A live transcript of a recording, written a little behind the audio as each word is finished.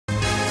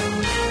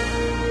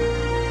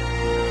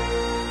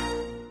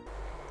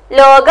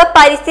ലോക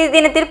പരിസ്ഥിതി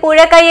ദിനത്തിൽ പുഴ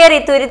കയ്യേറി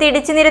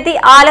തുരുത്തിടിച്ചു നിരത്തി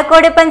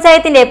ആലക്കോട്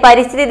പഞ്ചായത്തിന്റെ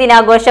പരിസ്ഥിതി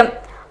ദിനാഘോഷം.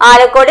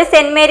 ആലക്കോട്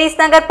സെന്റ് മേരീസ്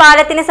നഗർ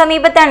പാലത്തിന്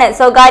സമീപത്താണ്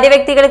സ്വകാര്യ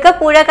വ്യക്തികൾക്ക്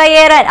പുഴ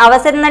കയ്യേറാൻ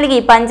അവസരം നൽകി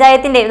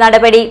പഞ്ചായത്തിന്റെ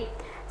നടപടി.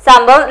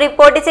 സംഭവം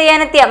റിപ്പോർട്ട്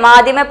ചെയ്യാനെത്തിയ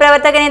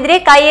മാധ്യമപ്രവർത്തകനെതിരെ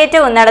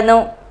കയ്യേറ്റവും നടന്നു.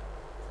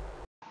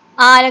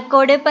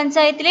 ആലക്കോട്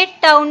പഞ്ചായത്തിലെ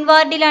ടൗൺ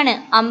വാർഡിലാണ്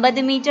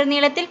 50 മീറ്റർ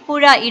നീളത്തിൽ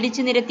പുഴ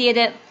ഇടിച്ചു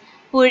നിരത്തിയത്.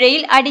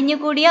 പുഴയിൽ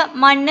അടിഞ്ഞുകൂടിയ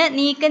മണ്ണ്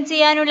നീക്കം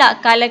ചെയ്യാനുള്ള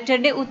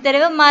കലക്ടറുടെ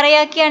ഉത്തരവ്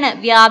മറയാക്കിയാണ്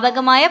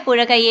വ്യാപകമായ പുഴ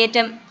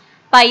കയ്യേറ്റം.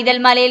 പൈതൽ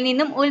മലയിൽ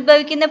നിന്നും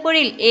ഉത്ഭവിക്കുന്ന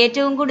പുഴയിൽ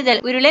ഏറ്റവും കൂടുതൽ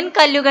ഉരുളൻ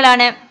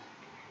കല്ലുകളാണ്.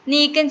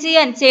 നീക്കം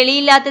ചെയ്യാൻ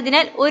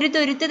ചെളിയില്ലാത്തതിനാൽ ഒരു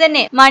തുരുത്ത്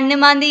തന്നെ മണ്ണ്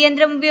മാന്തി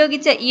യന്ത്രം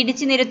ഉപയോഗിച്ച്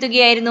ഇടിച്ചു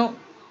നിരത്തുകയായിരുന്നു.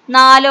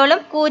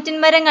 4ഓളം കൂറ്റൻ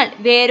മരങ്ങൾ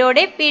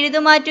വേരോടെ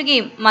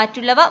പിഴുതുമാറ്റുകയും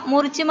മറ്റുള്ളവ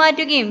മുറിച്ചു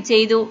മാറ്റുകയും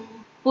ചെയ്തു.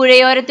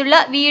 പുഴയോരത്തുള്ള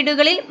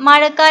വീടുകളിൽ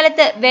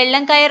മഴക്കാലത്ത്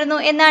വെള്ളം കയറുന്നു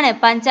എന്നാണ്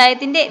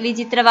പഞ്ചായത്തിന്റെ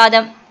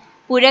വിചിത്രവാദം.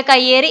 പുഴ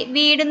കയ്യേറി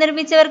വീട്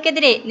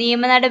നിർമ്മിച്ചവർക്കെതിരെ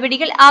നിയമ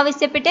നടപടികൾ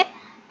ആവശ്യപ്പെട്ട്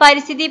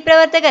പരിസ്ഥിതി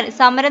പ്രവർത്തകർ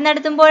സമരം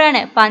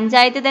നടത്തുമ്പോഴാണ്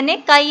പഞ്ചായത്ത് തന്നെ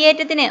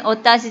കയ്യേറ്റത്തിന്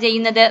ഒത്താശ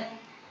ചെയ്യുന്നത്.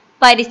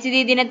 പരിസ്ഥിതി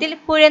ദിനത്തിൽ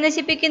പുഴ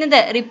നശിപ്പിക്കുന്നത്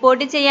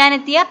റിപ്പോർട്ട്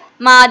ചെയ്യാനെത്തിയ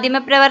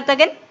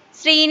മാധ്യമപ്രവർത്തകൻ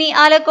ശ്രീനി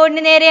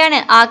ആലക്കോടിന് നേരെയാണ്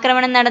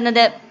ആക്രമണം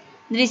നടന്നത്.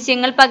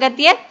 ദൃശ്യങ്ങൾ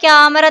പകർത്തിയ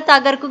ക്യാമറ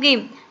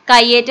തകർക്കുകയും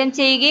കയ്യേറ്റം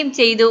ചെയ്യുകയും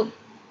ചെയ്തു.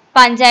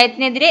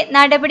 പഞ്ചായത്തിനെതിരെ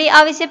നടപടി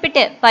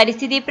ആവശ്യപ്പെട്ട്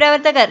പരിസ്ഥിതി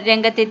പ്രവർത്തകർ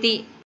രംഗത്തെത്തി.